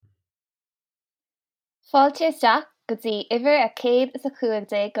Fáilte isteach go dtí uimhir a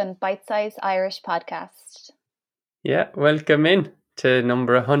 150 gon Bitesize Irish podcast. Yeah, welcome in to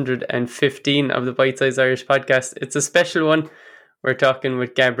number 115 of the Bitesize Irish podcast. It's a special one. We're talking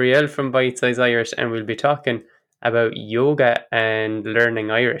with Gabrielle from Bitesize Irish, and we'll be talking about yoga and learning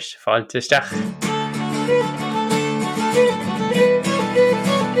Irish. Fáilte isteach.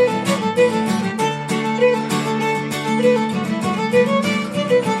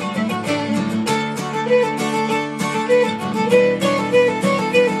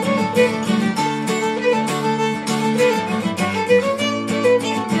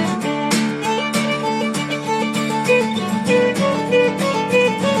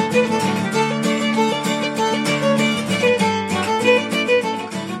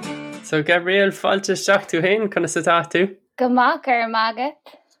 So Gabrielle, fáilte isteach tú hain, chuna sa tá tú? Go mac ar magat.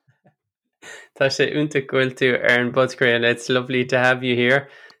 Tá sé únta gúil tú ar an budcréil. It's lovely to have you here.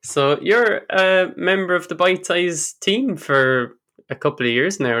 So you're a member of the Bitesize team for a couple of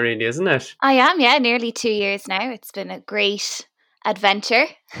years now, really, isn't it? I am, yeah, nearly 2 years now. It's been a great adventure.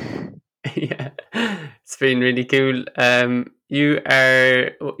 Yeah, it's been really cool.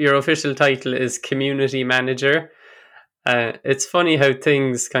 Your official title is community manager. It's funny how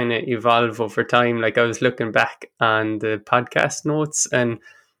things kind of evolve over time. Like I was looking back on the podcast notes, and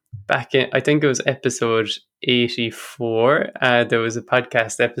back in, I think it was episode 84, there was a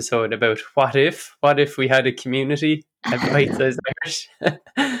podcast episode about what if we had a community at Bitesize Irish.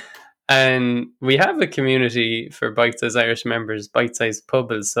 And we have a community for Bitesize Irish members, Bitesize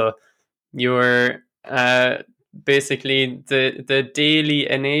Pubbles. So you're basically the daily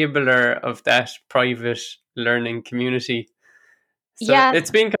enabler of that private learning community. So Yeah. It's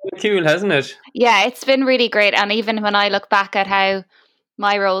been kind of cool, hasn't it? Yeah, it's been really great. And even when I look back at how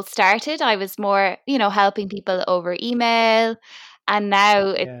my role started, I was more, helping people over email. And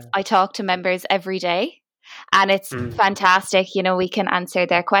now I talk to members every day. And it's fantastic. We can answer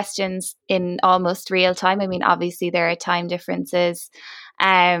their questions in almost real time. I mean, obviously there are time differences.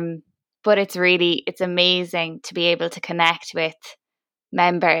 But it's amazing to be able to connect with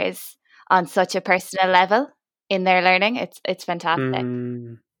members on such a personal level in their learning. It's fantastic.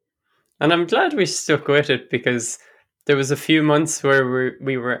 And I'm glad we stuck with it, because there was a few months where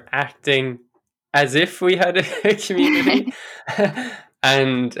we were acting as if we had a community.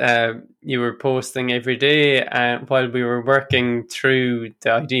 And you were posting every day while we were working through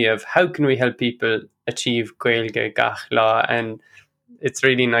the idea of how can we help people achieve Gaeilge Gach Lá. And it's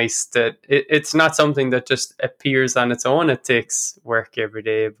really nice that it's not something that just appears on its own. It takes work every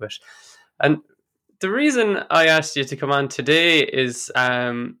day. And the reason I asked you to come on today is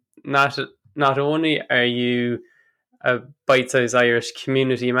not only are you a Bitesize Irish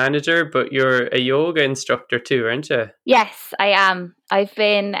community manager, but you're a yoga instructor too, aren't you? Yes, I am. I've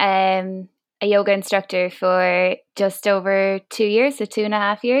been a yoga instructor for just over 2 years, so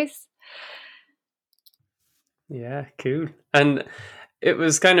 2.5 years. Yeah, cool. And it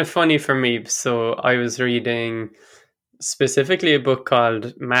was kind of funny for me. So I was reading specifically a book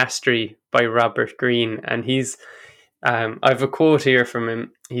called Mastery by Robert Greene, and he's I have a quote here from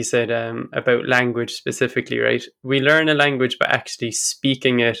him. He said about language specifically, right? We learn a language by actually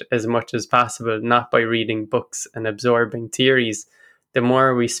speaking it as much as possible, not by reading books and absorbing theories. The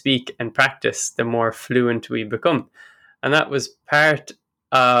more we speak and practice, the more fluent we become. And that was part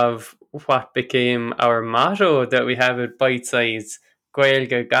of what became our motto that we have at Bitesize,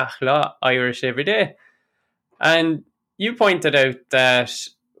 Gaeilge Gach Lá, Irish every day. And you pointed out that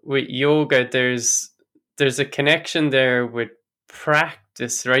with yoga, there's a connection there with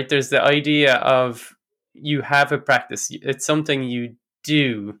practice, right? There's the idea of you have a practice. It's something you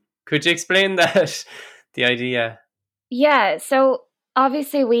do. Could you explain that, the idea? Yeah, so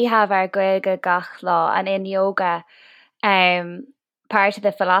obviously we have our Gaeilge Gach Lá, and in yoga, part of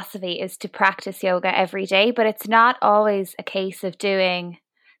the philosophy is to practice yoga every day, but it's not always a case of doing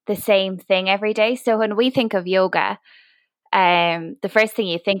the same thing every day. So when we think of yoga, the first thing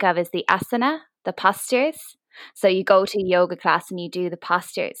you think of is the asana, the postures. So you go to a yoga class and you do the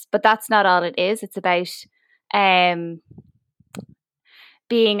postures, but that's not all it is. It's about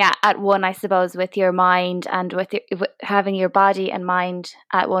being at one, I suppose, with your mind and with having your body and mind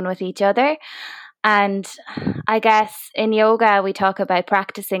at one with each other. And I guess in yoga, we talk about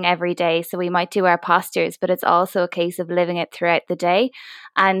practicing every day. So we might do our postures, but it's also a case of living it throughout the day.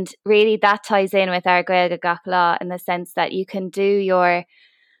 And really that ties in with our Gaeilge Gach Lá in the sense that you can do your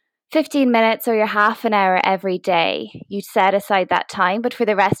 15 minutes or your half an hour every day. You set aside that time, but for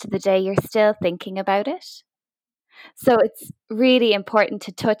the rest of the day, you're still thinking about it. So it's really important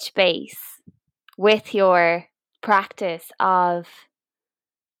to touch base with your practice of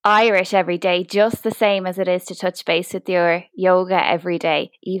Irish every day just the same as it is to touch base with your yoga every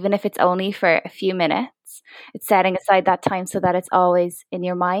day, even if it's only for a few minutes. It's setting aside that time so that it's always in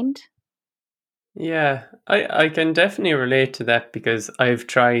your mind. Yeah, I can definitely relate to that because I've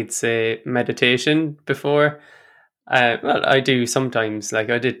tried, say, meditation before. Well, I do sometimes, like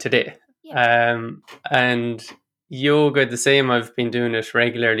I did today. Yeah. And yoga, the same. I've been doing it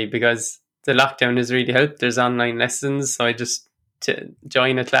regularly because the lockdown has really helped. There's online lessons, so I just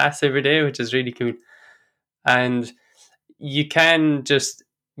join a class every day, which is really cool. And you can just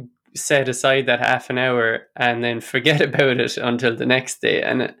set aside that half an hour and then forget about it until the next day,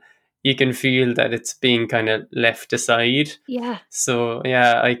 and you can feel that it's being kind of left aside. Yeah. So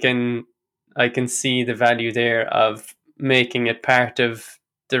yeah, I can see the value there of making it part of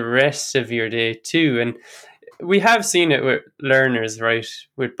the rest of your day too. And we have seen it with learners, right?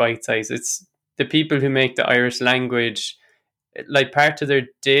 With Bitesize, it's the people who make the Irish language like part of their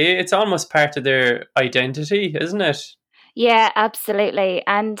day. It's almost part of their identity, isn't it? Yeah, absolutely.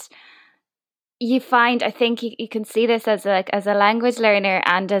 And you find, I think you can see this as a language learner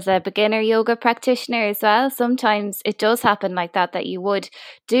and as a beginner yoga practitioner as well. Sometimes it does happen like that you would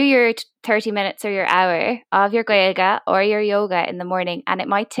do your 30 minutes or your hour of your yoga or your yoga in the morning, and it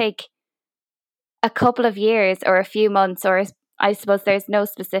might take a couple of years or a few months, or I suppose there's no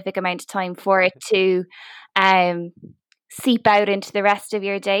specific amount of time for it to um, seep out into the rest of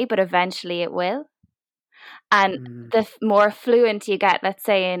your day, but eventually it will. And Mm. the more fluent you get, let's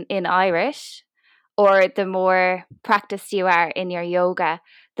say in Irish, or the more practiced you are in your yoga,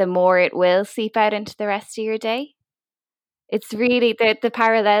 the more it will seep out into the rest of your day. It's really the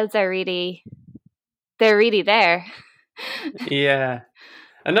parallels are really, they're really there. Yeah.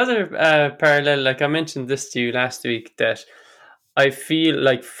 Another parallel, like I mentioned this to you last week, that I feel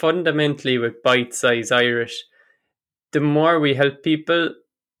like fundamentally with Bite Size Irish, the more we help people,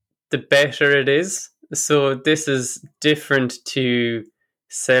 the better it is. So this is different to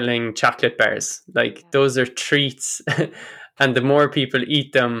selling chocolate bars. Like those are treats, and the more people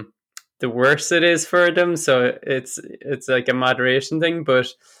eat them, the worse it is for them. So it's like a moderation thing. But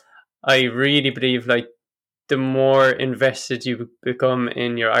I really believe like the more invested you become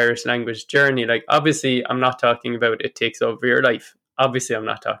in your Irish language journey, like obviously I'm not talking about it takes over your life. Obviously I'm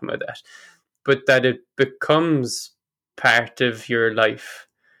not talking about that. But that it becomes part of your life,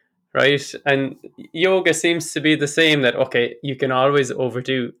 right? And yoga seems to be the same, that okay, you can always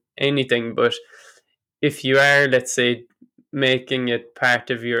overdo anything, but if you are, let's say, making it part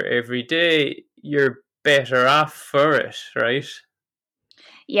of your everyday, you're better off for it, right?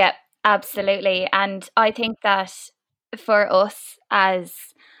 Yeah, absolutely. And I think that for us as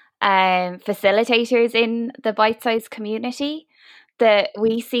facilitators in the bite size community, that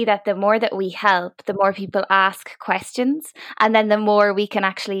we see that the more that we help, the more people ask questions, and then the more we can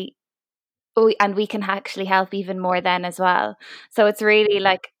actually we can actually help even more then as well. So it's really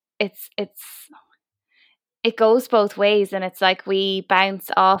like it's it goes both ways, and it's like we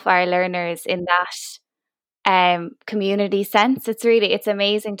bounce off our learners in that community sense. It's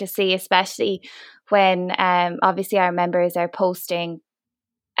amazing to see, especially when obviously our members are posting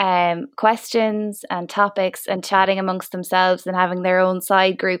questions and topics and chatting amongst themselves and having their own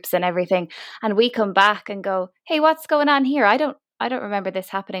side groups and everything, and we come back and go, hey, what's going on here? I don't remember this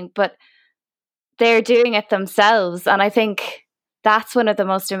happening, but they're doing it themselves. And I think that's one of the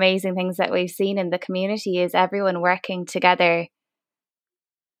most amazing things that we've seen in the community, is everyone working together,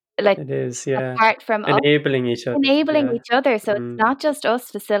 like It is, yeah. apart from us, Enabling each other, enabling yeah. each other. So it's Mm. not just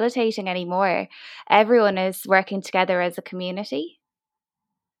us facilitating anymore. Everyone is working together as a community.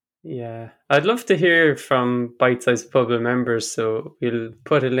 Yeah, I'd love to hear from Bite Size Public members. So we'll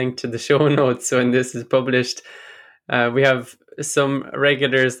put a link to the show notes when this is published. We have some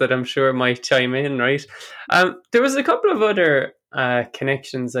regulars that I'm sure might chime in, right? There was a couple of other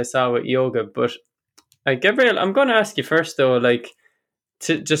connections I saw with yoga, but Gabrielle, I'm going to ask you first though, like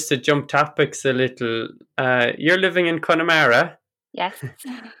to jump topics a little. You're living in Connemara, Yes.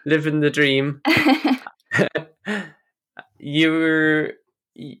 living the dream. You're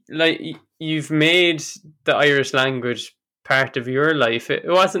like you've made the Irish language part of your life. It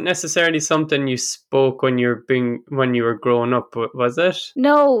wasn't necessarily something you spoke when you were growing up, was it?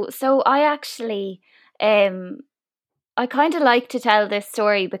 No, so I actually I kind of like to tell this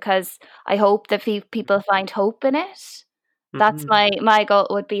story because I hope that people find hope in it. That's Mm-hmm. my goal,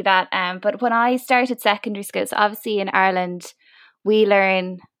 would be that. But when I started secondary school, so obviously in Ireland, we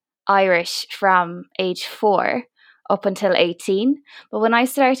learn Irish from age 4 up until 18. But when I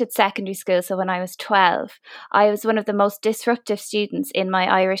started secondary school, so when I was 12, I was one of the most disruptive students in my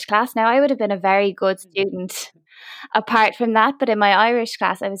Irish class. Now, I would have been a very good student apart from that. But in my Irish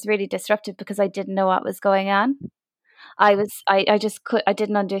class, I was really disrupted because I didn't know what was going on. I just I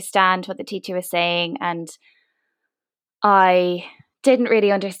didn't understand what the teacher was saying, and I didn't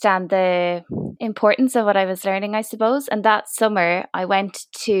really understand the importance of what I was learning, I suppose. And that summer, I went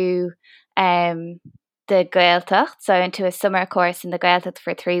to the Gaeltacht. So I went to a summer course in the Gaeltacht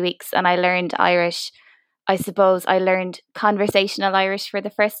for 3 weeks, and I learned Irish. I suppose I learned conversational Irish for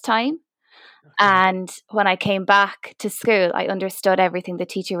the first time. And when I came back to school, I understood everything the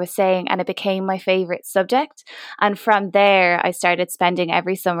teacher was saying, and it became my favourite subject. And from there, I started spending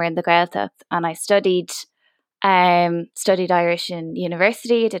every summer in the Gaeltacht, and I studied Irish in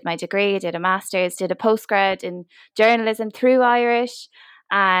university, did my degree, did a master's, did a postgrad in journalism through Irish,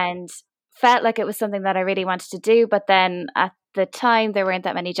 and felt like it was something that I really wanted to do. But then at the time, there weren't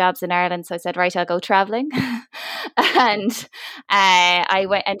that many jobs in Ireland, so I said, right, I'll go travelling. And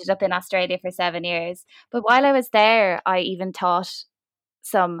ended up in Australia for 7 years. But while I was there, I even taught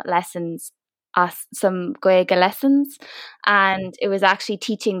some lessons, some Gaeilge lessons, and it was actually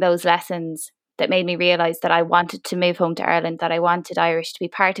teaching those lessons that made me realise that I wanted to move home to Ireland, that I wanted Irish to be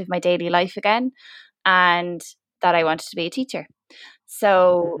part of my daily life again, and that I wanted to be a teacher.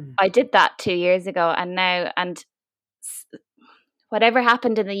 So I did that 2 years ago, and whatever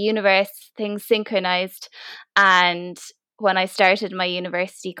happened in the universe, things synchronized. And when I started my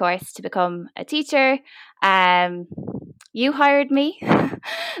university course to become a teacher, you hired me.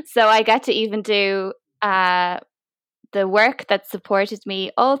 So I got to even do the work that supported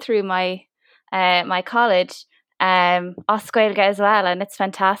me all through my my college, Oscuelga as well, and it's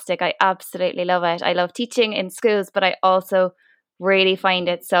fantastic. I absolutely love it. I love teaching in schools, but I also really find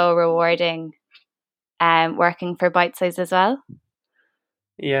it so rewarding working for Bitesize as well.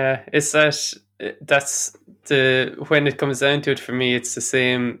 Yeah, it's that's the when it comes down to it for me, it's the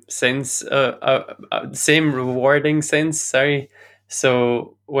same sense, same rewarding sense. Sorry.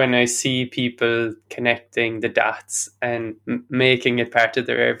 So when I see people connecting the dots and making it part of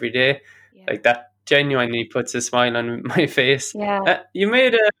their everyday, Yeah. like that genuinely puts a smile on my face. Yeah. You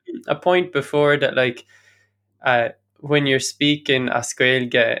made a point before that, like, when you're speaking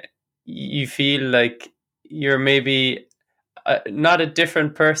Asquelga, you feel like you're maybe not a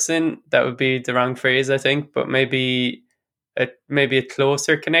different person. That would be the wrong phrase, I think, but maybe a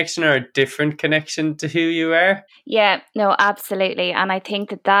closer connection or a different connection to who you are. Yeah, no, absolutely. And I think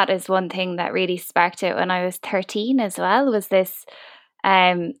that that is one thing that really sparked it when I was 13 as well, was this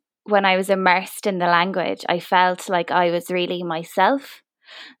when I was immersed in the language, I felt like I was really myself.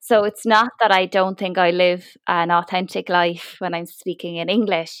 So it's not that I don't think I live an authentic life when I'm speaking in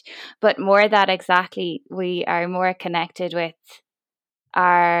English, but more that exactly we are more connected with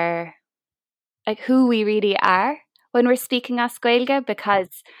our, like, who we really are when we're speaking Oscuelga,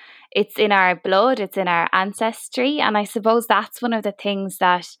 because it's in our blood, it's in our ancestry. And I suppose that's one of the things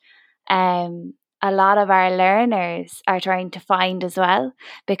that a lot of our learners are trying to find as well,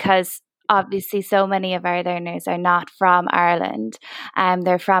 because obviously so many of our learners are not from Ireland,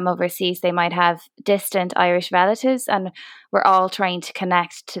 they're from overseas. They might have distant Irish relatives, and we're all trying to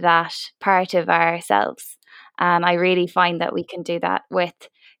connect to that part of ourselves. And I really find that we can do that with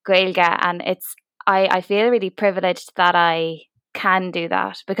Gaelga, and I feel really privileged that I can do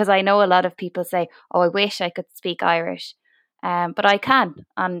that, because I know a lot of people say, "Oh, I wish I could speak Irish," but I can,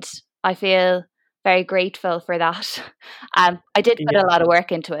 and I feel very grateful for that. I did put Yeah. a lot of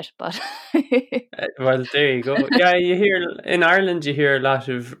work into it, but Well, there you go. Yeah, you hear in Ireland, you hear a lot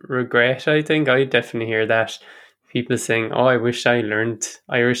of regret. I think I definitely hear that, people saying, "Oh, I wish I learned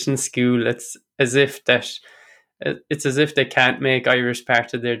Irish in school." It's as if they can't make Irish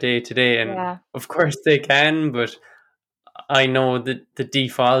part of their day to day, and yeah, of course they can. But I know that the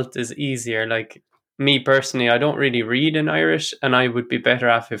default is easier. Like me personally, I don't really read in Irish, and I would be better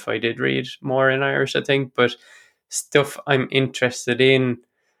off if I did read more in Irish, I think. But stuff I'm interested in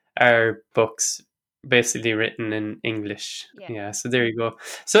are books basically written in English. yeah, Yeah, so there you go.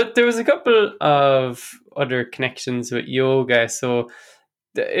 So there was a couple of other connections with yoga. So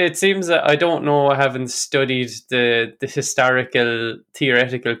it seems that I don't know, I haven't studied the historical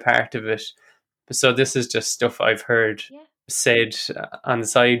theoretical part of it. So this is just stuff I've heard yeah, said on the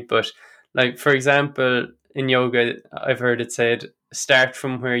side. But like, for example, in yoga, I've heard it said, start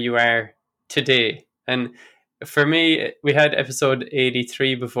from where you are today. And for me, we had episode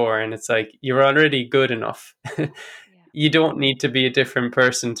 83 before, and it's like, you're already good enough. yeah, You don't need to be a different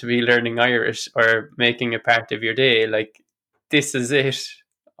person to be learning Irish or making a part of your day. Like, this is it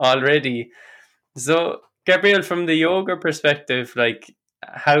already. So, Gabriel, from the yoga perspective, like,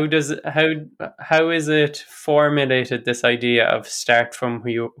 how is it formulated, this idea of start from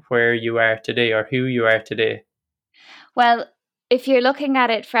where you are today, or who you are today? Well, if you're looking at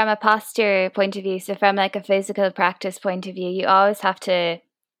it from a posture point of view, so from like a physical practice point of view, you always have to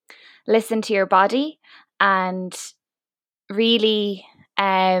listen to your body and really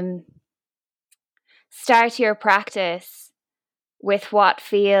start your practice with what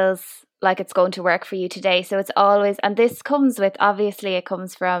feels like it's going to work for you today. So it's always, and this comes with, obviously, it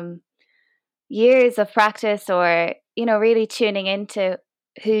comes from years of practice, or, you know, really tuning into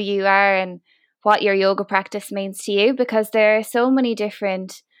who you are and what your yoga practice means to you, because there are so many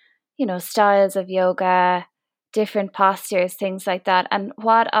different, you know, styles of yoga, different postures, things like that. And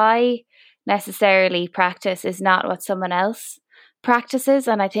what I necessarily practice is not what someone else practices.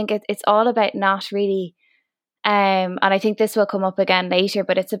 And I think it's all about not really, and I think this will come up again later,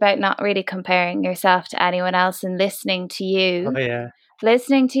 but it's about not really comparing yourself to anyone else and listening to Oh you, yeah.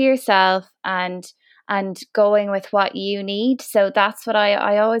 listening to yourself, and going with what you need. So that's what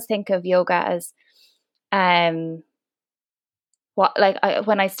I always think of yoga as, what, like,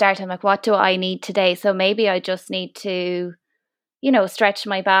 when I start, I'm like, what do I need today? So maybe I just need to, you know, stretch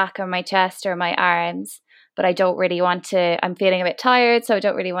my back or my chest or my arms, but I don't really want to, I'm feeling a bit tired, so I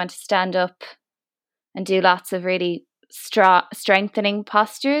don't really want to stand up and do lots of really strengthening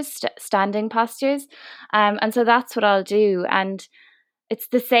postures, standing postures. And so that's what I'll do. And it's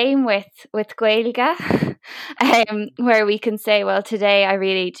the same with Gaeilge, where we can say, well, today I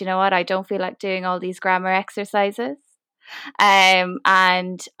really, do you know what, I don't feel like doing all these grammar exercises. And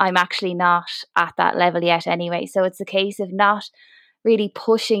I'm actually not at that level yet anyway. So it's a case of not really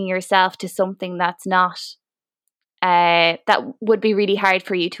pushing yourself to something that's not, that would be really hard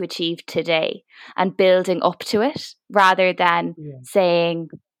for you to achieve today, and building up to it rather than Yeah. saying,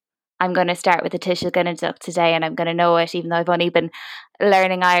 I'm going to start with the Tishel Gunnaduk today and I'm going to know it, even though I've only been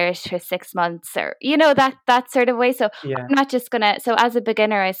learning Irish for 6 months, or, you know, that sort of way. So Yeah. I'm not just going to, so as a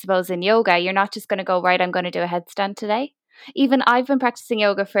beginner, I suppose, in yoga, you're not just going to go, right, I'm going to do a headstand today. Even I've been practicing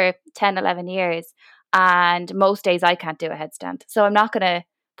yoga for 10, 11 years, and most days I can't do a headstand. So I'm not going to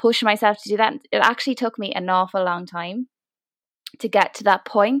push myself to do that. It actually took me an awful long time to get to that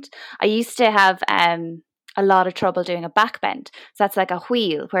point. I used to have a lot of trouble doing a back bend. So that's like a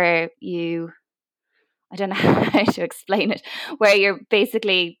wheel where you, I don't know how to explain it, where you're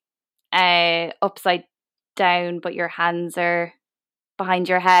basically upside down, but your hands are behind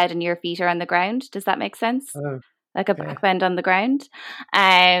your head and your feet are on the ground. Does that make sense? Oh, Like a okay. back bend on the ground.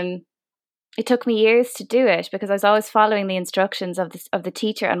 Um, it took me years to do it because I was always following the instructions of the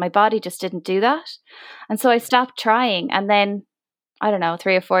teacher, and my body just didn't do that. And so I stopped trying, and then, I don't know,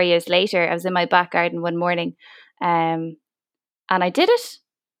 3 or 4 years later, I was in my back garden one morning, and I did it.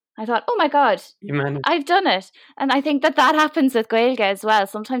 I thought, oh my God, You managed. I've done it. And I think that happens with Gaeilge as well.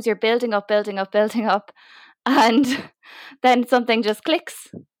 Sometimes you're building up, building up, building up, and then something just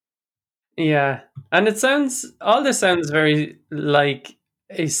clicks. Yeah. And all this sounds very like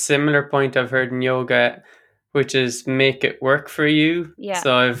a similar point I've heard in yoga, which is make it work for you. Yeah.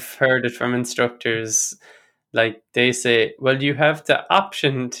 So I've heard it from instructors, like they say, well, you have the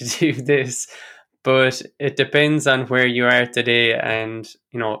option to do this, but it depends on where you are today. And,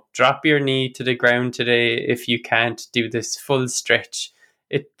 you know, drop your knee to the ground today if you can't do this full stretch.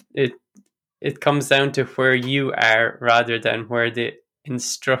 It comes down to where you are rather than where the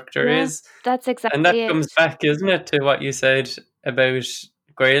instructor Yeah, is. that's And that exactly comes it. back, isn't it, to what you said about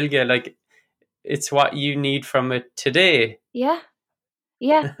Gaeilge? Like, it's what you need from it today. Yeah.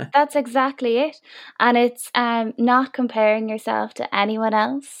 Yeah, that's exactly it. And it's not comparing yourself to anyone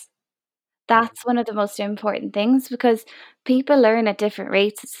else. That's one of the most important things, because people learn at different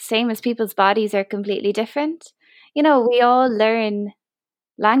rates. It's the same as people's bodies are completely different. You know, we all learn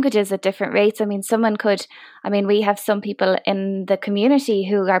languages at different rates. I mean, we have some people in the community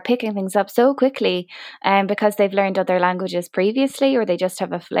who are picking things up so quickly, because they've learned other languages previously, or they just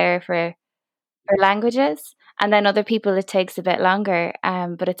have a flair for languages. And then other people, it takes a bit longer.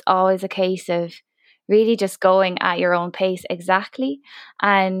 But it's always a case of really just going at your own pace, exactly.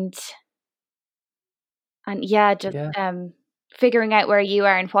 And yeah, just Yeah. figuring out where you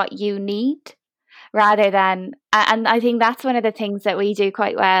are and what you need, rather than, and I think that's one of the things that we do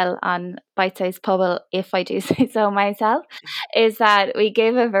quite well on Bitesize Pubble, if I do say so myself, is that we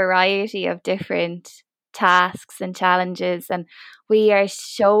give a variety of different tasks and challenges, and we are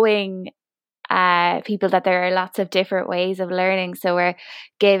showing people that there are lots of different ways of learning. So we're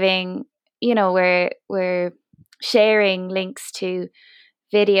giving, you know, we're sharing links to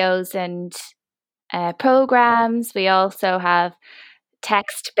videos and programs. We also have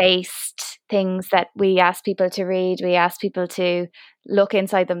text-based things that we ask people to read. We ask people to look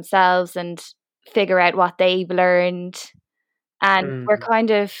inside themselves and figure out what they've learned. And we're Mm.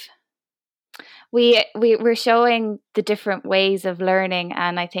 kind of, we're showing the different ways of learning,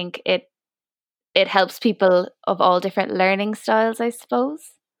 and I think it helps people of all different learning styles, I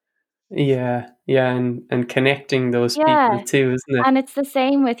suppose. Yeah, yeah, and connecting those people Yeah. too, isn't it? And it's the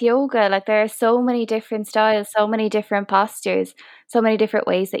same with yoga. Like there are so many different styles, so many different postures, so many different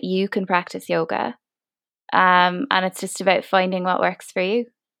ways that you can practice yoga. And it's just about finding what works for you.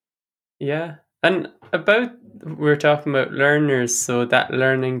 Yeah. And about we're talking about learners, so that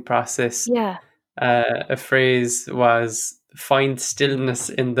learning process, Yeah. a phrase was find stillness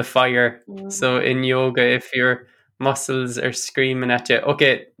in the fire. So Mm. in yoga, if your muscles are screaming at you,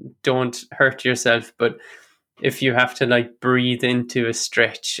 okay, don't hurt yourself, but if you have to like breathe into a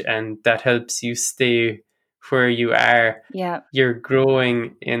stretch and that helps you stay where you are, Yeah. you're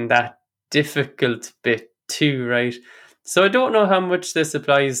growing in that difficult bit too, right? So I don't know how much this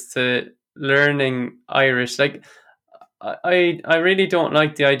applies to learning Irish. Like I really don't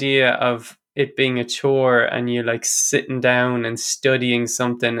like the idea of it being a chore and you like sitting down and studying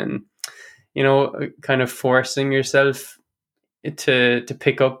something and kind of forcing yourself to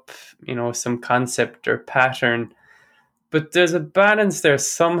pick up some concept or pattern. But there's a balance there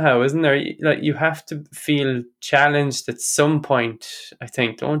somehow, isn't there? Like you have to feel challenged at some point, I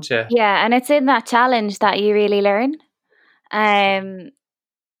think, don't you? Yeah. And it's in that challenge that you really learn. Um,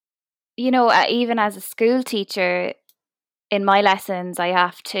 even as a school teacher, in my lessons, I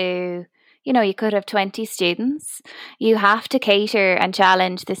have to, you could have 20 students. You have to cater and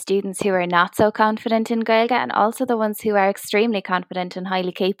challenge the students who are not so confident in Gaeilge and also the ones who are extremely confident and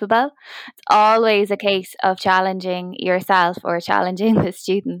highly capable. It's always a case of challenging yourself or challenging the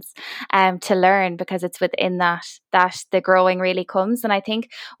students to learn, because it's within that the growing really comes. And I think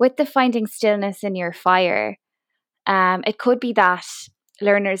with the finding stillness in your fire, it could be that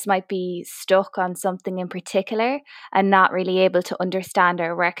learners might be stuck on something in particular and not really able to understand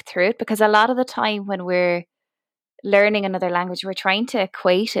or work through it, because a lot of the time when we're learning another language, we're trying to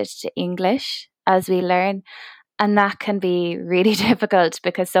equate it to English as we learn. And that can be really difficult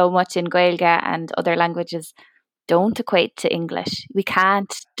because so much in Gaeilge and other languages don't equate to English. We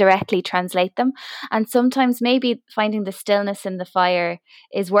can't directly translate them. And sometimes maybe finding the stillness in the fire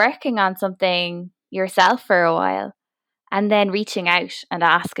is working on something yourself for a while and then reaching out and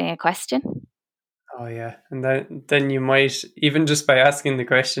asking a question. Oh yeah, and then you might even just by asking the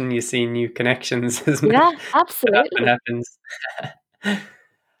question, you see new connections, isn't Yeah, it? That often absolutely. happens.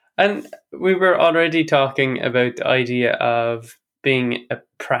 And we were already talking about the idea of being a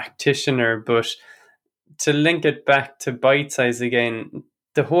practitioner, but to link it back to Bitesize again,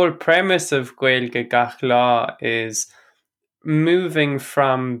 the whole premise of Gaeilge Gach Lá is moving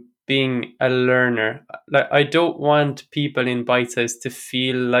from being a learner. Like I don't want people in Bitesize to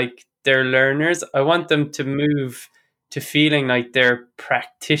feel like they're learners. I want them to move to feeling like they're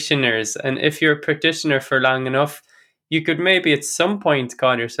practitioners. And if you're a practitioner for long enough, you could maybe at some point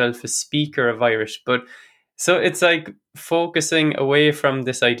call yourself a speaker of Irish. But so it's like focusing away from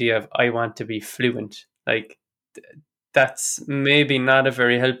this idea of I want to be fluent. Like that's maybe not a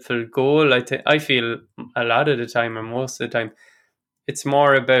very helpful goal. I feel a lot of the time, or most of the time, it's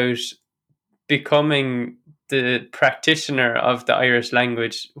more about becoming the practitioner of the Irish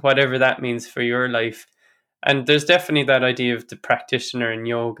language, whatever that means for your life. And there's definitely that idea of the practitioner in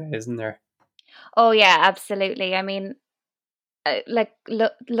yoga, isn't there? Oh, yeah, absolutely. I mean,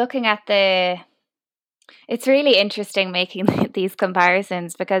 looking at it's really interesting making these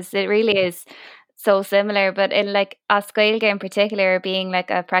comparisons because it really is so similar. But in like as Gaeilge in particular, being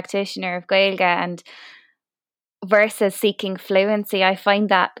like a practitioner of Gaeilge and versus seeking fluency, I find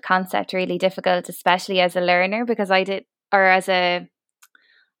that concept really difficult, especially as a learner, because I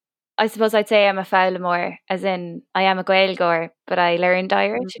suppose I'd say I'm a Fowlamore, as in I am a Gaeilgeoir, but I learned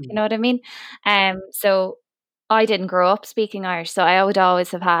Irish, if you Mm. know what I mean. So I didn't grow up speaking Irish, so I would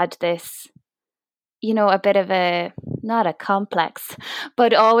always have had this, a bit of not a complex,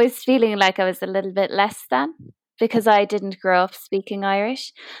 but always feeling like I was a little bit less than because I didn't grow up speaking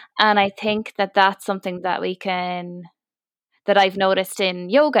Irish. And I think that that's something that I've noticed in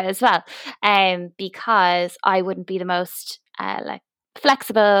yoga as well, because I wouldn't be the most like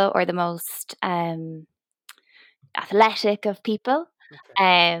flexible or the most athletic of people,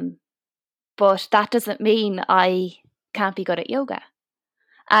 Okay. um, but that doesn't mean I can't be good at yoga.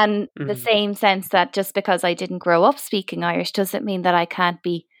 And the Mm. same sense that just because I didn't grow up speaking Irish doesn't mean that I can't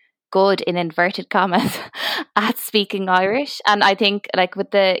be good in inverted commas at speaking Irish. And I think like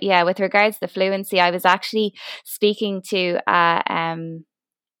with regards to the fluency, I was actually speaking to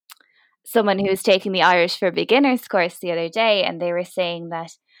someone who was taking the Irish for Beginners course the other day, and they were saying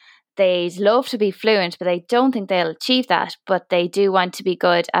that they'd love to be fluent, but they don't think they'll achieve that, but they do want to be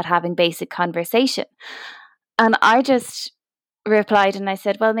good at having basic conversation. And I just replied and I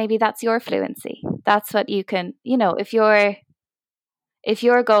said, well, maybe that's your fluency. That's what you can, if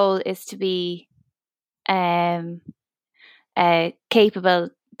your goal is to be capable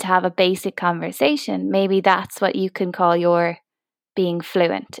to have a basic conversation, maybe that's what you can call your being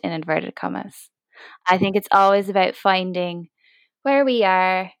fluent, in inverted commas. I think it's always about finding where we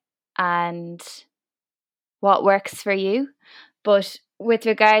are and what works for you. But with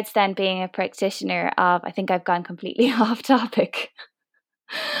regards then being a practitioner of, I think I've gone completely off topic.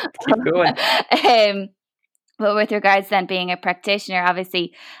 Keep going. But with regards then being a practitioner,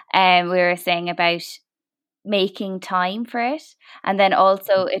 obviously, we were saying about making time for it, and then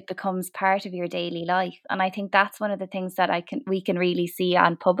also it becomes part of your daily life. And I think that's one of the things that we can really see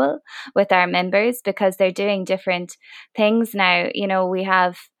on Pubble with our members, because they're doing different things now. We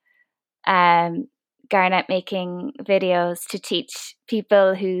have Garnet making videos to teach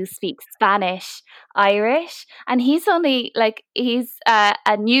people who speak Spanish, Irish, and he's only he's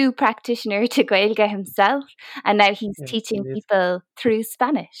a new practitioner to Gaeilge himself, and now he's teaching people through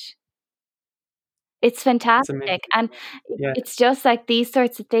Spanish. It's fantastic. And it's just like these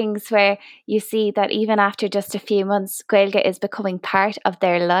sorts of things where you see that even after just a few months, Gaeilge is becoming part of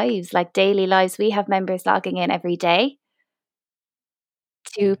their lives, like daily lives. We have members logging in every day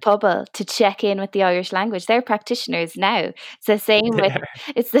to Pubble to check in with the Irish language. They're practitioners now.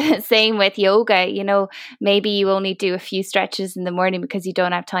 It's the same with yoga. Maybe you only do a few stretches in the morning because you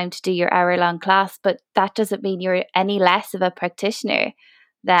don't have time to do your hour-long class, but that doesn't mean you're any less of a practitioner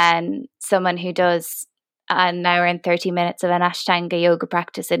than someone who does an hour and 30 minutes of an Ashtanga yoga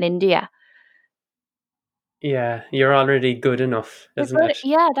practice in India. Yeah, you're already good enough, isn't it?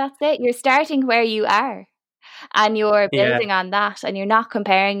 Yeah, that's it. You're starting where you are and you're building on that, and you're not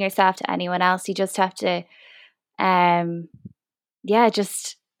comparing yourself to anyone else. You just have to,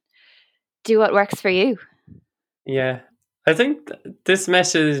 just do what works for you. Yeah. I think this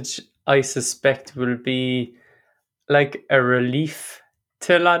message, I suspect, will be like a relief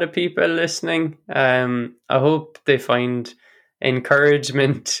to a lot of people listening. I hope they find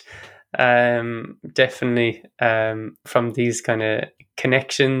encouragement, definitely, from these kind of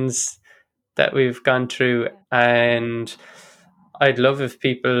connections that we've gone through. And I'd love if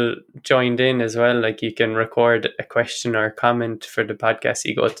people joined in as well. Like, you can record a question or a comment for the podcast.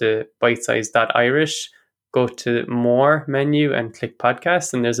 You go to bitesize.irish, go to more menu and click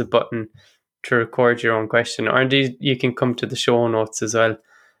podcast, and there's a button to record your own question. Or indeed, you can come to the show notes as well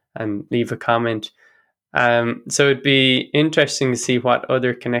and leave a comment. So it'd be interesting to see what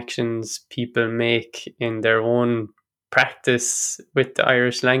other connections people make in their own practice with the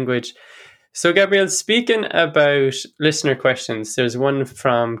Irish language. So, Gabrielle, speaking about listener questions, there's one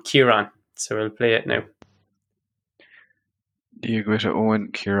from Kieran, so we'll play it now. Díoghuite Owen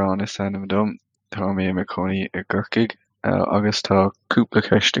Kieran is sanam dom, tá mé McConey a gurkig, agus tá cúpla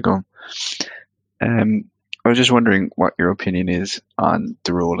ceiste gom. I was just wondering what your opinion is on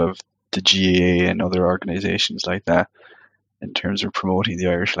the role of the GAA and other organisations like that in terms of promoting the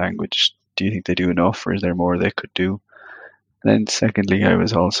Irish language. Do you think they do enough, or is there more they could do? And then secondly, I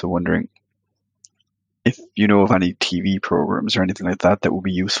was also wondering if you know of any TV programs or anything like that that would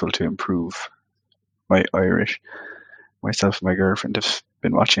be useful to improve my Irish. Myself and my girlfriend have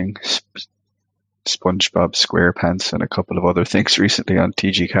been watching SpongeBob SquarePants and a couple of other things recently on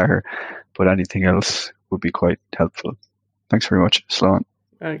TG Carr, but anything else would be quite helpful. Thanks very much. Slán.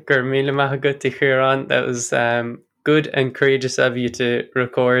 Gur míle maith agat to Kieran. That was good and courageous of you to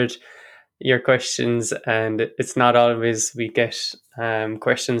record your questions, and it's not always we get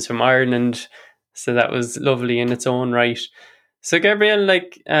questions from Ireland, so that was lovely in its own right. So, Gabrielle,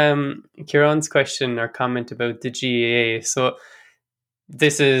 Kieran's question or comment about the GAA. So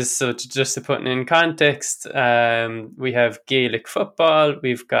this is, just to put it in context, we have Gaelic football,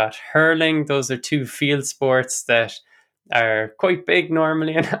 we've got hurling. Those are two field sports that are quite big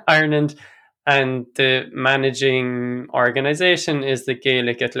normally in Ireland, and the managing organisation is the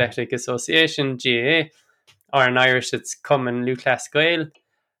Gaelic Athletic Association, GAA, or in Irish it's Cumann Lúthchleas Gael.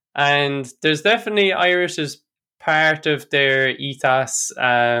 And there's definitely Irish as part of their ethos.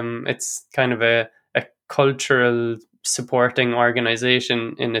 It's kind of a cultural supporting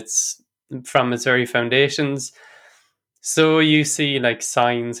organisation from its very foundations. So you see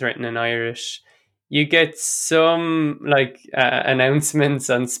signs written in Irish. You get some announcements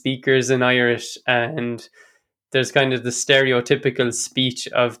on speakers in Irish, and there's kind of the stereotypical speech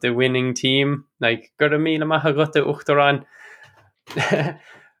of the winning team, like "Gur míle maith agat uachtaráin."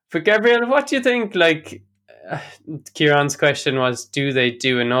 But Gabrielle, what do you think? Kieran's question was, do they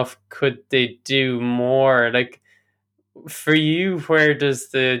do enough? Could they do more? Like, for you, where does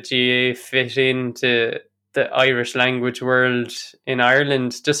the GAA fit into the Irish language world in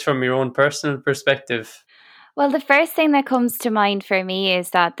Ireland, just from your own personal perspective? Well, the first thing that comes to mind for me is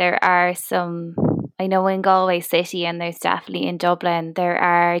that there are some, I know in Galway City, and there's definitely in Dublin, there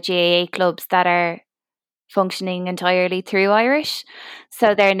are GAA clubs that are functioning entirely through Irish.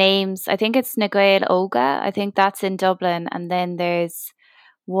 So their names, I think it's Naguil Oga, I think that's in Dublin, and then there's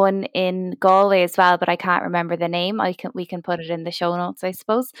one in Galway as well, but I can't remember the name. We can put it in the show notes, I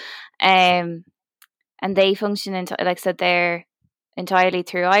suppose. And they function like I said, they're entirely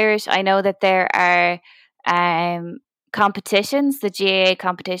through Irish. I know that there are competitions, the GAA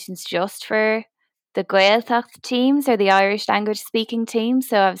competitions just for the Gaeltacht teams or the Irish language speaking teams.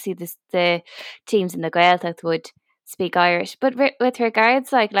 So obviously the teams in the Gaeltacht would speak Irish. But with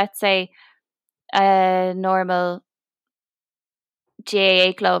regards, like, let's say a normal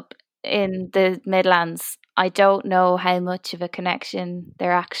GAA club in the Midlands, I don't know how much of a connection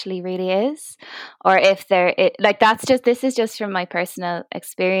there actually really is, or if like this is just from my personal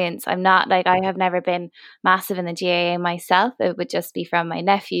experience. I'm not like, I have never been massive in the GAA myself. It would just be from my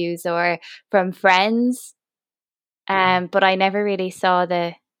nephews or from friends, but I never really saw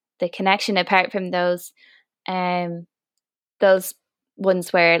the connection apart from those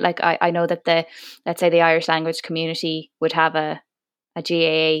ones where, like, I know that let's say the Irish language community would have a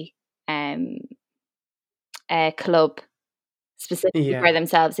GAA club specifically for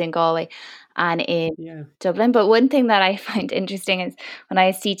themselves in Galway and in Dublin. But one thing that I find interesting is when I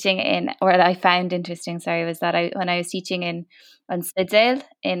was teaching I found interesting, was that when I was teaching on Sliddale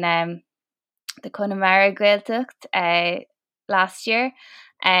in the Connemara Gaeltacht last year,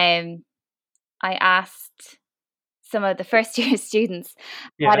 I asked some of the first year students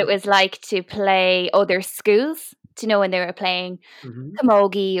what it was like to play other schools, to know when they were playing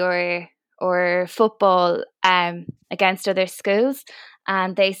camogie or football against other schools,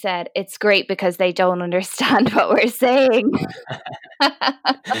 and they said it's great because they don't understand what we're saying. So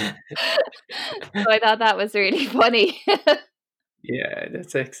I thought that was really funny. Yeah,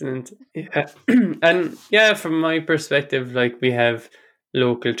 that's excellent. Yeah. And from my perspective, like, we have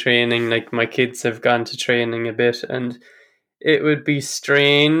local training, like my kids have gone to training a bit, and it would be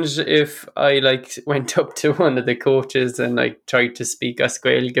strange if I like went up to one of the coaches and like tried to speak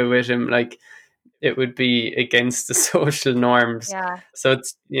Gaeilge with him. Like, it would be against the social norms. Yeah. So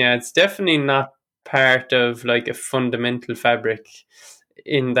it's definitely not part of like a fundamental fabric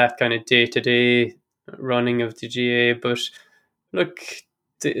in that kind of day-to-day running of the GAA. But look,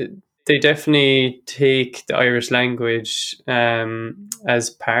 they definitely take the Irish language as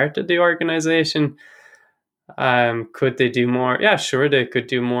part of the organisation. Could they do more? Yeah, sure, they could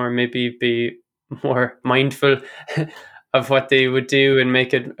do more. Maybe be more mindful of what they would do and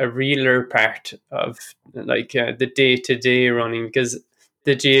make it a realer part of like the day-to-day running, because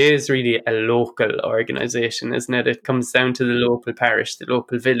the GA is really a local organisation, isn't it? It comes down to the local parish, the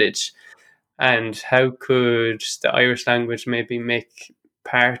local village. And how could the Irish language maybe make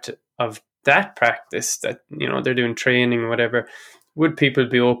part of that practice, that they're doing training, whatever? Would people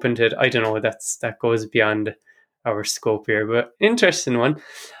be open to it? I don't know. That goes beyond our scope here, but interesting one.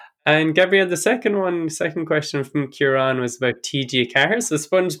 And Gabrielle, the second question from Kieran was about TG Cars, so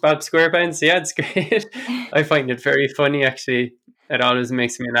SpongeBob SquarePants. Yeah, it's great. I find it very funny, actually. It always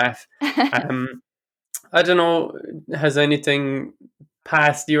makes me laugh. I don't know, has anything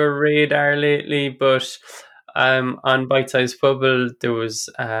passed your radar lately, but on Bitesize Bubble there was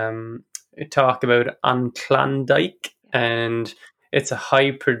a talk about On Klondike, and it's a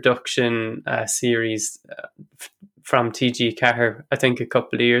high production series from TG Cahir, I think a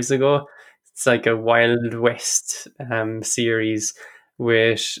couple of years ago. It's like a Wild West series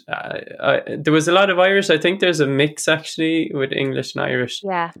with there was a lot of Irish. I think there's a mix actually with English and Irish.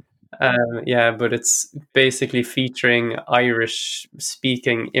 But it's basically featuring Irish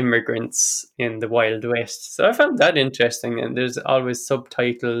speaking immigrants in the Wild West. So I found that interesting, and there's always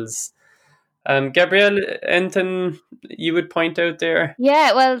subtitles. Gabrielle, anything you would point out there?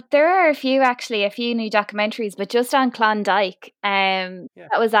 Yeah, well, there are a few new documentaries, but just on Klondike,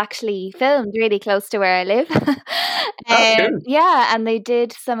 that was actually filmed really close to where I live. Cool. Yeah, and they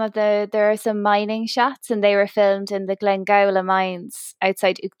did there are some mining shots, and they were filmed in the Glengowla mines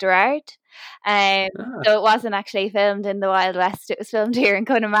outside Uachtarard. So it wasn't actually filmed in the Wild West; it was filmed here in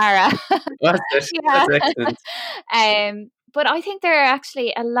Connemara. Was it? Yeah. That's excellent. But I think there are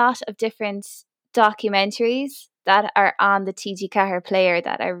actually a lot of different documentaries that are on the TG Ceathair player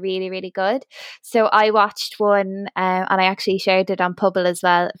that are really, really good. So I watched one, and I actually shared it on Pubble as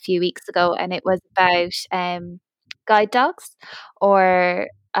well a few weeks ago, and it was about guide dogs, or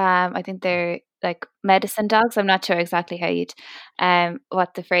I think they're like medicine dogs. I'm not sure exactly how you'd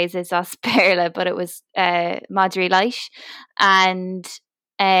what the phrase is osperla, but it was Madri Light, and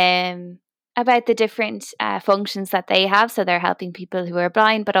about the different functions that they have. So they're helping people who are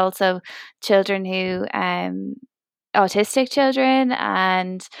blind, but also children who autistic children,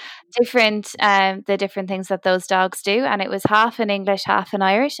 and different the different things that those dogs do. And it was half in English, half in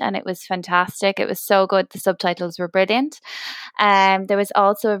Irish, and it was fantastic. It was so good. The subtitles were brilliant. There was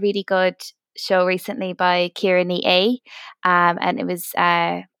also a really good show recently by Kieran A. And it was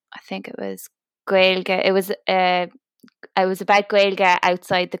I think it was Gaeilge. It was about Gaeilge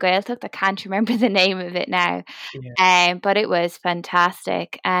outside the Gaeltacht. I can't remember the name of it now. Yeah. But it was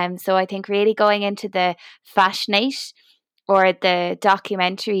fantastic. So I think really going into the Fascinate or the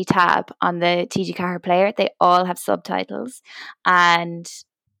documentary tab on the TG Ceathair player, they all have subtitles, and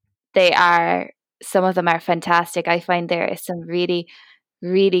some of them are fantastic. I find there is some really,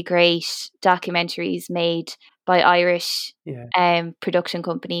 really great documentaries made by Irish Yeah. production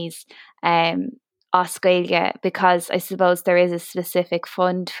companies, as Gaeilge, because I suppose there is a specific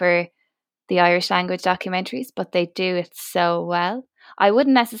fund for the Irish language documentaries, but they do it so well. I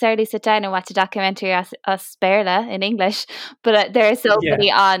wouldn't necessarily sit down and watch a documentary as Sperla in English, but there are so Yeah.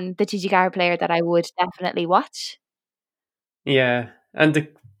 many on the TG Ceathair player that I would definitely watch. Yeah. And the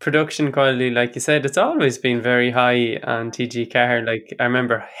production quality, like you said, it's always been very high on TG Ceathair. Like, I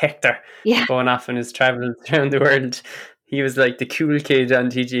remember Hector Yeah, going off on his travels around the world. He was like the cool kid on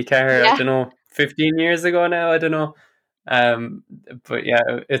TG Ceathair, I yeah. don't know, 15 years ago now, I don't know. But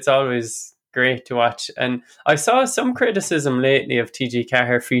yeah, it's always great to watch. And I saw some criticism lately of TG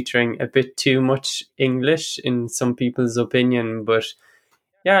Ceathair featuring a bit too much English in some people's opinion. But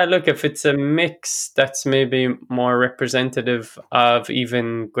yeah, look, if it's a mix, that's maybe more representative of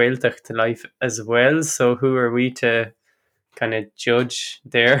even Gaeltacht life as well. So who are we to kind of judge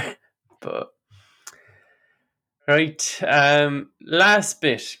there? But right, last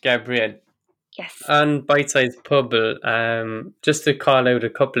bit, Gabrielle. Yes. On Bitesize Pubble, just to call out a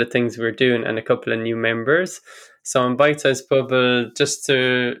couple of things we're doing and a couple of new members. So on Bitesize Pubble, just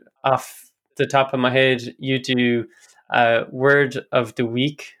to off the top of my head, you do word of the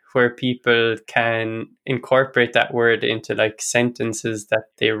week where people can incorporate that word into like sentences that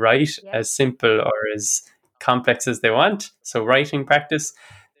they write, Yeah. as simple or as complex as they want. So writing practice.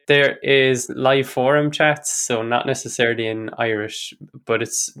 There is live forum chats, so not necessarily in Irish, but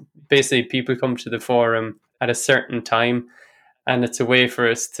it's basically people come to the forum at a certain time, and it's a way for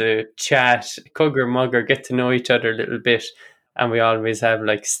us to chat, cugger mugger, get to know each other a little bit. And we always have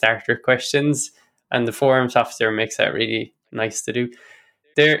like starter questions, and the forums officer makes that really nice to do.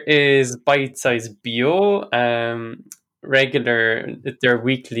 There is Bite Size Bio, regular, their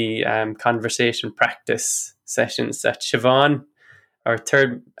weekly conversation practice sessions that Siobhan, our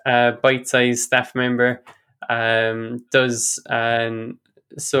third bite-sized staff member, does, and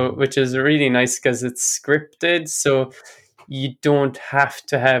so which is really nice because it's scripted, so you don't have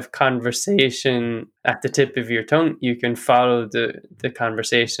to have conversation at the tip of your tongue. You can follow the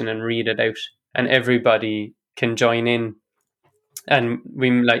conversation and read it out, and everybody can join in, and we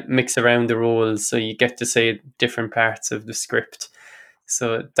like mix around the roles, so you get to say different parts of the script.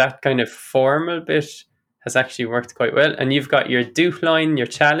 So that kind of formal bit has actually worked quite well. And you've got your line, your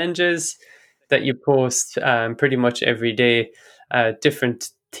challenges that you post pretty much every day, different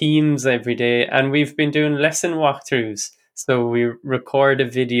themes every day. And we've been doing lesson walkthroughs. So we record a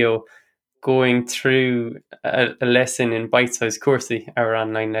video going through a lesson in bite-sized coursey, our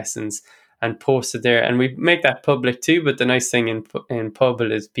online lessons, and post it there. And we make that public too. But the nice thing in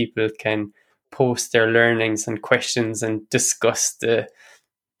Pubble is people can post their learnings and questions and discuss the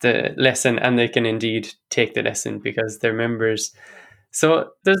lesson, and they can indeed take the lesson because they're members.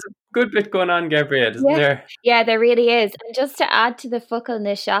 So there's a good bit going on, Gabrielle, isn't Yeah, there? yeah, there really is. And just to add to the focal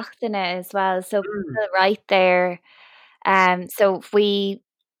na seachtaine as well, so people right there, so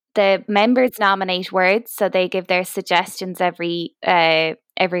the members nominate words, so they give their suggestions every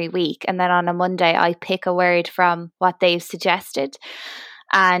week, and then on a Monday I pick a word from what they've suggested,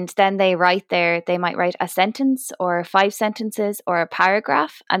 and then they might write a sentence or 5 sentences or a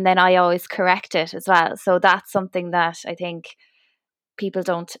paragraph, and then I always correct it as well. So that's something that I think people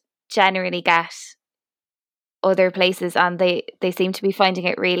don't generally get other places, and they seem to be finding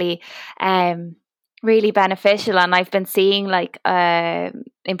it really really beneficial. And I've been seeing, like,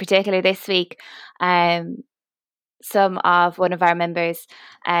 in particular this week, some of one of our members,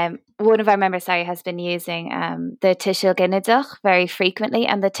 has been using the Tishil Ginneduch very frequently,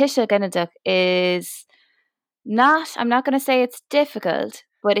 and the Tishil Ginneduch is not, I'm not going to say it's difficult,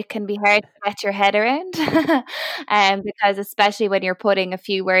 but it can be hard to get your head around. Because especially when you're putting a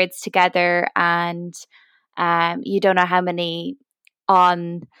few words together and you don't know how many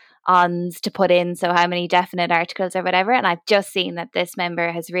ons to put in, so how many definite articles or whatever. And I've just seen that this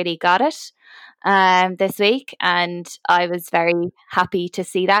member has really got it this week, and I was very happy to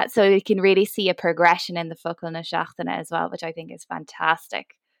see that. So you can really see a progression in the Focal na Seachtaine as well, which I think is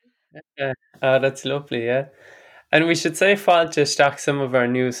fantastic. Yeah, that's lovely. Yeah, and we should say fáilte isteach some of our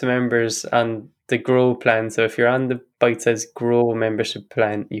newest members on the Grow plan. So if you're on the Bitesize Grow membership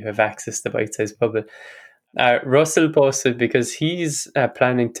plan, you have access to Bitesize Public. Russell posted because he's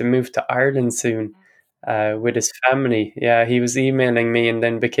planning to move to Ireland soon with his family. Yeah, he was emailing me and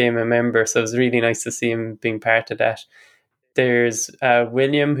then became a member. So it was really nice to see him being part of that. There's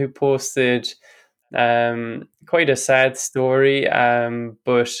William who posted quite a sad story,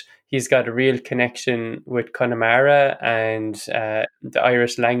 but he's got a real connection with Connemara and the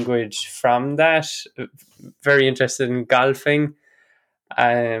Irish language from that. Very interested in golfing,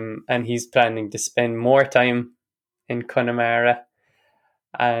 and he's planning to spend more time in Connemara.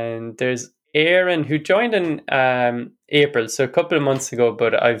 And there's Erin who joined in April, so a couple of months ago,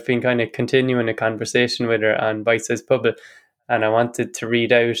 but I've been kind of continuing a conversation with her on Bitesize Public, and I wanted to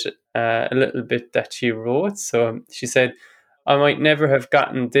read out a little bit that she wrote. So she said, I might never have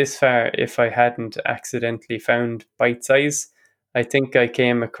gotten this far if I hadn't accidentally found Bitesize. I think I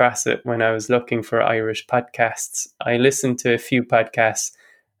came across it when I was looking for Irish podcasts. I listened to a few podcasts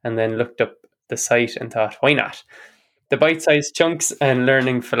and then looked up the site and thought, why not? The bite-sized chunks and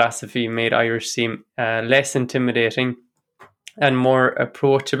learning philosophy made Irish seem less intimidating and more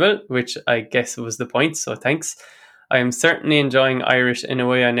approachable, which I guess was the point, so thanks. I am certainly enjoying Irish in a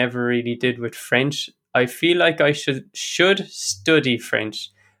way I never really did with French. I feel like I should study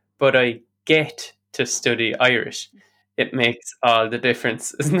French, but I get to study Irish. It makes all the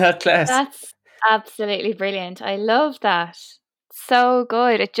difference. Isn't that class? That's absolutely brilliant. I love that. So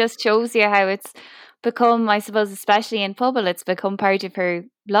good. It just shows you how it's become, I suppose, especially in Pobble, it's become part of her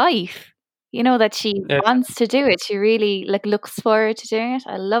life. You know, that she wants to do it. She really looks forward to doing it.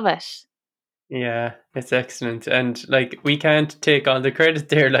 I love it. Yeah, it's excellent. And we can't take all the credit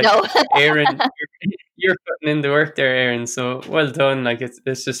there. No. Aaron, you're putting in the work there, Aaron. So well done.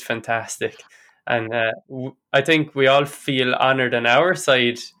 It's just fantastic. And I think we all feel honored on our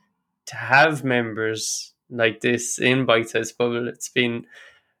side to have members like this in Bitesize Bubble. It's been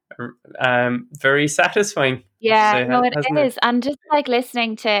very satisfying. Yeah, no, it is. And just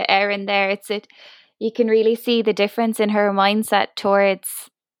listening to Erin there, you can really see the difference in her mindset towards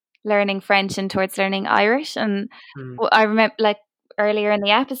learning French and towards learning Irish. And I remember earlier in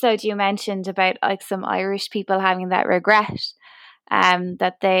the episode you mentioned about some Irish people having that regret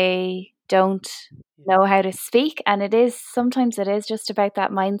that they don't know how to speak, and sometimes it is just about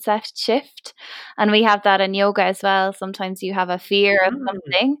that mindset shift. And we have that in yoga as well. Sometimes you have a fear of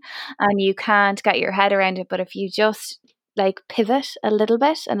something and you can't get your head around it, but if you just pivot a little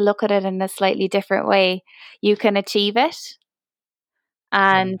bit and look at it in a slightly different way, you can achieve it.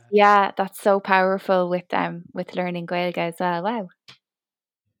 And yeah, that's so powerful with learning Gaeilge as well. Wow.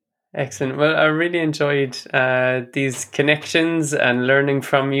 Excellent. Well, I really enjoyed these connections and learning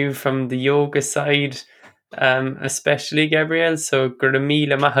from you from the yoga side, especially Gabrielle. So,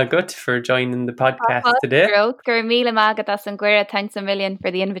 Gurmila Mahagut for joining the podcast today. Gurmila Magatas and Guira, thanks a million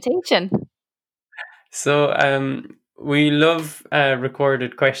for the invitation. So, we love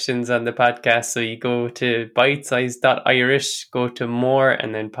recorded questions on the podcast. So you go to bitesize.irish, go to more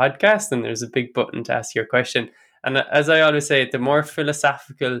and then podcast, and there's a big button to ask your question. And as I always say, the more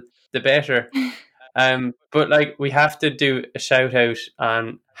philosophical, the better. But we have to do a shout out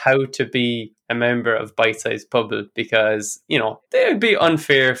on how to be a member of Bitesize Public, because it would be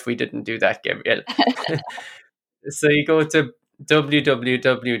unfair if we didn't do that, Gabrielle. So you go to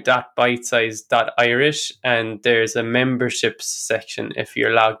www.bitesize.irish and there's a memberships section. If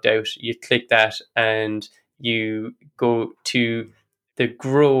you're logged out, you click that and you go to the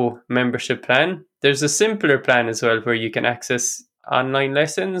Grow membership plan. There's a simpler plan as well where you can access online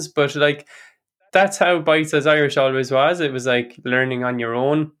lessons, but that's how Bitesize Irish always was. It was learning on your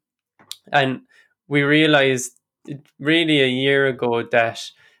own. And we realized really a year ago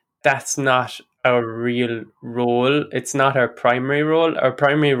that that's not our real role. It's not our primary role. Our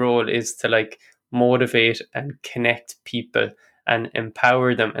primary role is to motivate and connect people and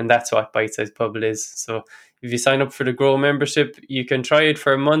empower them, and that's what Bitesize Public is. So if you sign up for the Grow membership, you can try it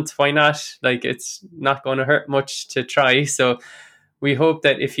for a month. Why not? Like, it's not going to hurt much to try. So we hope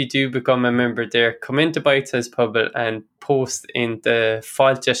that if you do become a member there, come into Bitesize Pubble and post in the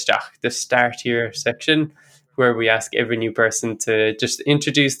Fáilte, the start here section, where we ask every new person to just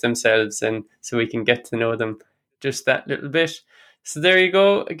introduce themselves, and so we can get to know them just that little bit. So there you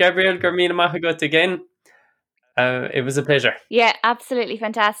go, Gabrielle, Garmina Mahagot again. It was a pleasure. Yeah, absolutely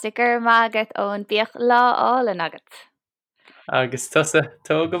fantastic. Magat on Bich La all and Nuggets. Agus tusa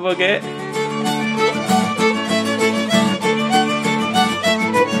tóga bogé.